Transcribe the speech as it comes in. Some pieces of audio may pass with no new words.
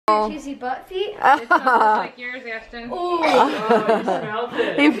Cheesy butt feet? It's not like yours, Ashton. Oh, you smelled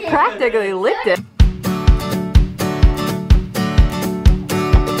it. He practically licked it.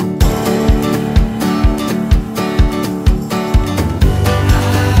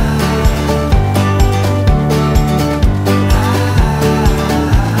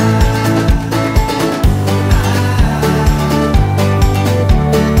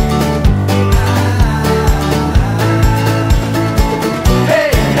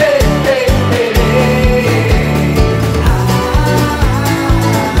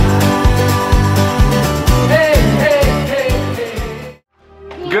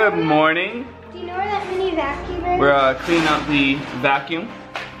 Good morning. do you know where that mini vacuum is? We're cleaning out the vacuum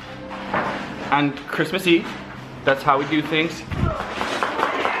on Christmas Eve. That's how we do things.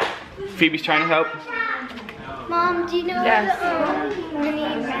 Phoebe's trying to help. Mom, do you know Yes. where the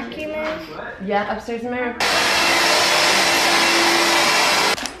mini vacuum is? Yeah, upstairs in my room.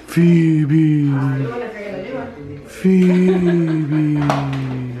 Phoebe. Phoebe.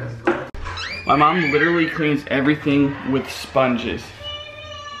 My mom literally cleans everything with sponges.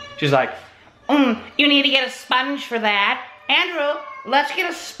 She's like, You need to get a sponge for that. Andrew, let's get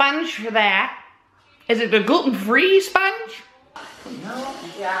a sponge for that. Is it a gluten-free sponge?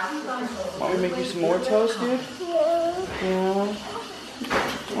 want me to make you some more toast, dude? Yeah.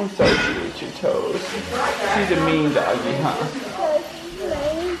 I'm sorry she ate your toast. She's a mean doggy, huh?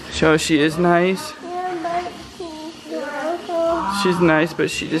 So she is nice. She's nice, but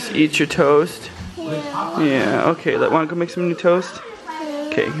she just eats your toast. Yeah, okay, wanna go make some new toast?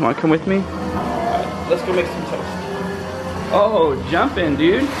 Okay, you wanna come with me? Alright, let's go make some toast. Oh, jumping,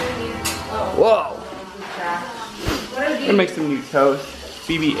 dude. Whoa. I'm gonna make some new toast.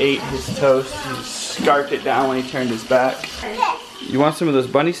 Phoebe ate his toast. He scarfed it down when he turned his back. You want some of those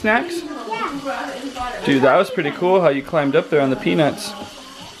bunny snacks? Dude, that was pretty cool how you climbed up there on the peanuts.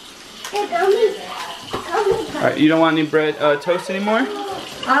 Alright, you don't want any bread, toast anymore?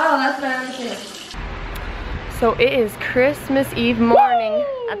 Oh, that's what I'm saying. So it is Christmas Eve morning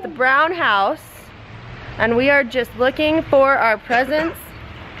at the Brown house, and we are just looking for our presents.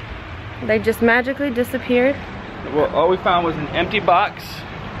 They just magically disappeared. Well, all we found was an empty box.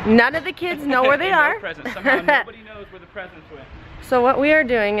 None of the kids know where they are. No presents. Somehow nobody knows where the presents went. So what we are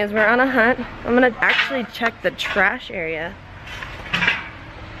doing is we're on a hunt. I'm gonna actually check the trash area.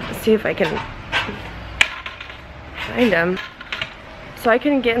 See if I can find them. So I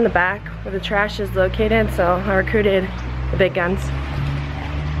couldn't get in the back where the trash is located, so I recruited the big guns.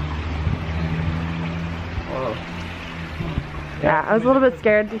 Whoa. Yeah, I was a little bit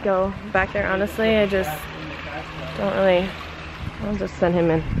scared to go back there, honestly. I just don't really, I'll just send him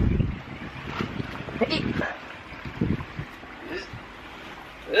in.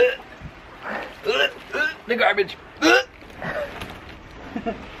 The garbage.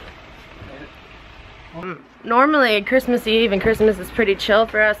 Normally Christmas Eve and Christmas is pretty chill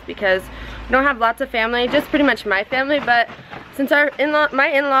for us because we don't have lots of family, just pretty much my family, but since my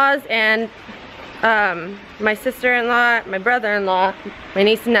in-laws and my sister-in-law, my brother-in-law, my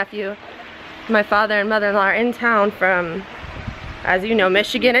niece and nephew, my father and mother-in-law are in town from, as you know,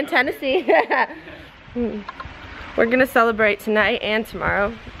 Michigan and Tennessee. We're gonna celebrate tonight and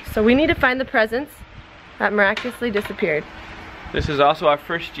tomorrow, so we need to find the presents that miraculously disappeared. This is also our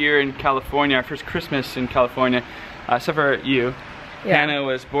first year in California, our first Christmas in California, except for you. Yeah. Hannah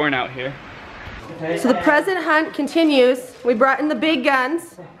was born out here. So the present hunt continues. We brought in the big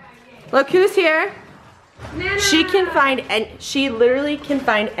guns. Look who's here. She can find, and she literally can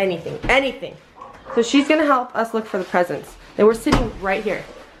find anything, anything. So she's gonna help us look for the presents. They were sitting right here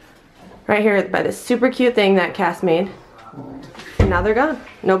by this super cute thing that Cass made. And now they're gone.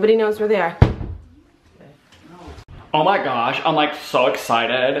 Nobody knows where they are. Oh my gosh, I'm like so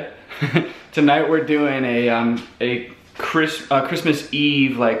excited. Tonight we're doing a Christmas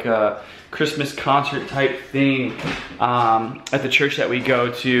Eve, like a Christmas concert type thing at the church that we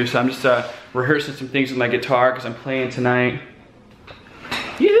go to. So I'm just rehearsing some things with my guitar because I'm playing tonight.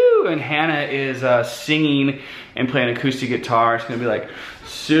 Yoo-hoo! And Hannah is singing and playing acoustic guitar. It's gonna be like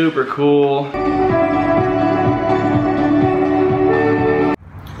super cool.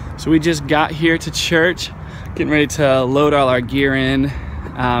 So we just got here to church, getting ready to load all our gear in,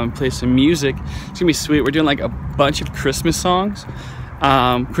 play some music. It's gonna be sweet. We're doing like a bunch of Christmas songs.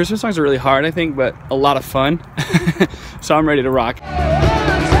 Christmas songs are really hard, I think, but a lot of fun. So I'm ready to rock.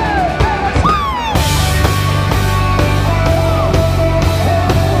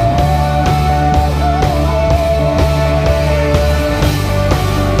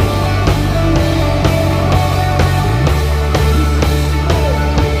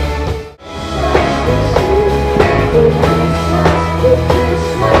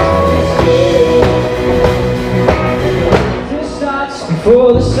 Christmas.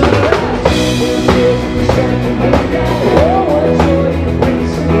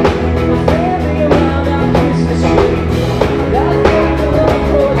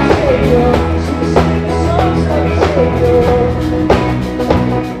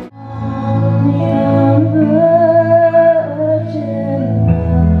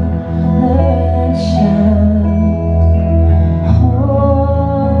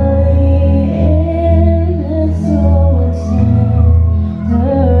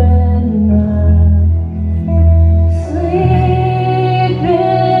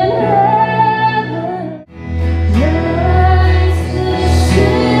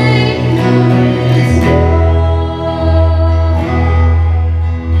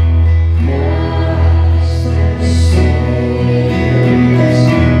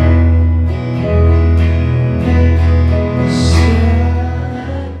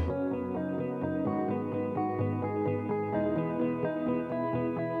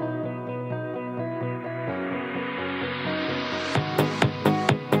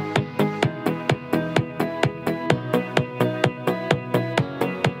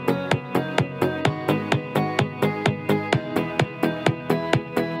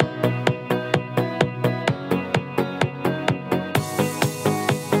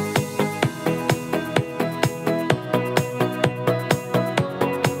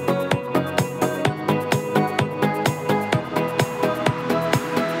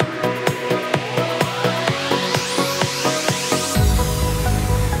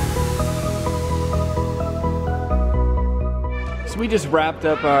 just wrapped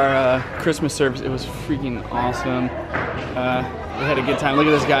up our Christmas service. It was freaking awesome. We had a good time. Look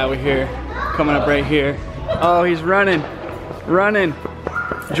at this guy over here, coming up right here. Oh, he's running.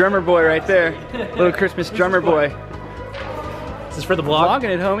 Drummer boy right there. Little Christmas drummer boy. This is for the vlog. Vlogging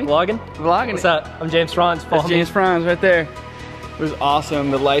it, homie. Vlogging. What's up? I'm James Franz. That's James Franz right there. It was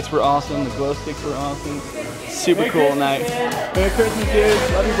awesome. The lights were awesome. The glow sticks were awesome. Super cool night. Merry Christmas,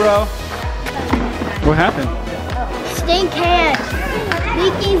 dudes. Love you, bro. What happened? Stink hands.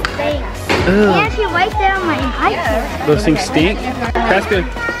 Leaking stinks. I actually wiped it on my hiker. Those things stink? Caspian.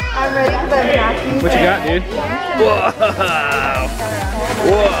 I'm ready for the vacuum. What you got, dude?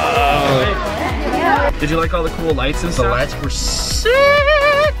 Whoa! Did you like all the cool lights and stuff? The lights were sick.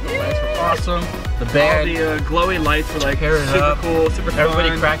 The lights were awesome. The band. All the glowy lights were like super cool, super fun.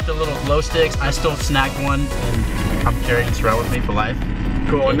 Everybody cracked the little glow sticks. I still snagged one, and I'm carrying this around with me for life.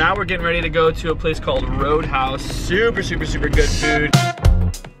 Cool. And now we're getting ready to go to a place called Roadhouse. Super good food.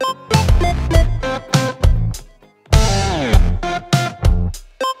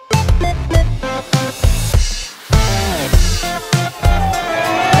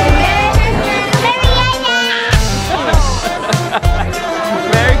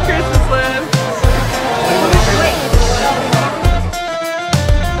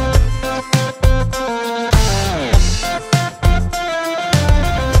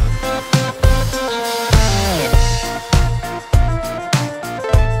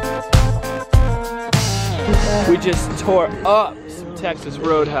 We just tore up some Texas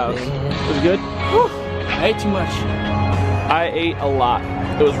Roadhouse. Was it good? Whew. I ate too much. I ate a lot.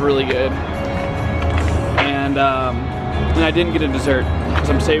 It was really good. And I didn't get a dessert because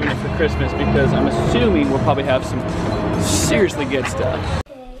I'm saving it for Christmas because I'm assuming we'll probably have some seriously good stuff.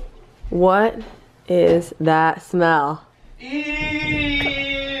 What is that smell?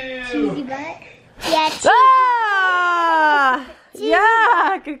 Cheesy butt? Yeah, cheesy. Ah!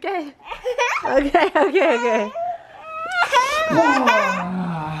 Yeah! Okay. Okay.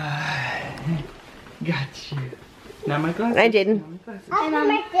 Got you. Now my glasses. Hi, Jaedyn. I'm on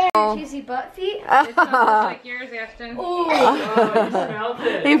my cheesy butt feet. It's almost like yours, Ashton.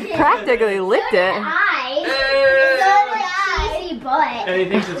 He practically licked it. Cheesy butt. And he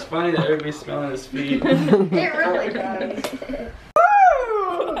thinks it's funny that everybody's smelling his feet. It really does.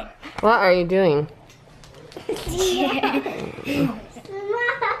 What are you doing?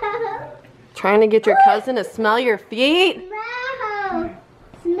 Trying to get your cousin to smell your feet?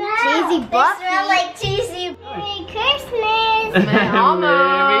 Cheesy butt. They smell like cheesy. Merry Christmas.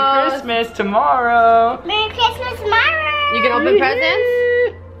 Merry Christmas tomorrow. Merry Christmas tomorrow. You can open presents?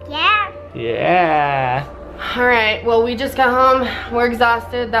 Yeah. Yeah. All right, well, we just got home. We're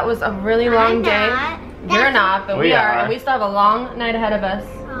exhausted. That was a really long day. You're not, but we are. And we still have a long night ahead of us.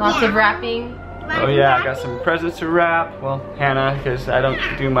 Lots of wrapping. Oh yeah, I got some presents to wrap. Well, Hannah, because I don't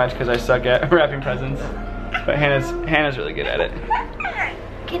do much because I suck at wrapping presents. But Hannah's really good at it.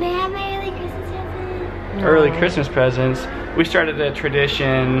 Can I have my early Christmas present? Early Christmas presents. We started a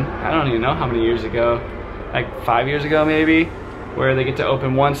tradition, I don't even know how many years ago, like 5 years ago maybe, where they get to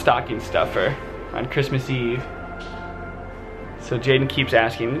open one stocking stuffer on Christmas Eve. So Jaedyn keeps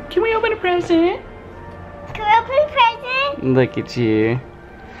asking, can we open a present? Can we open a present? Look at you.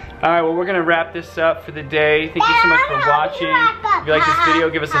 Alright, well we're gonna wrap this up for the day. Thank you so much for watching. If you like this video,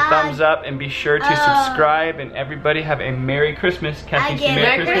 give us a thumbs up and be sure to subscribe. And everybody have a Merry Christmas. Caspian, say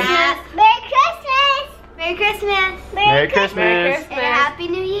Merry Christmas. Merry Christmas. Merry Christmas. Merry Christmas. And a Happy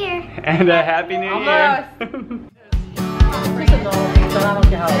New Year. And a Happy New Year.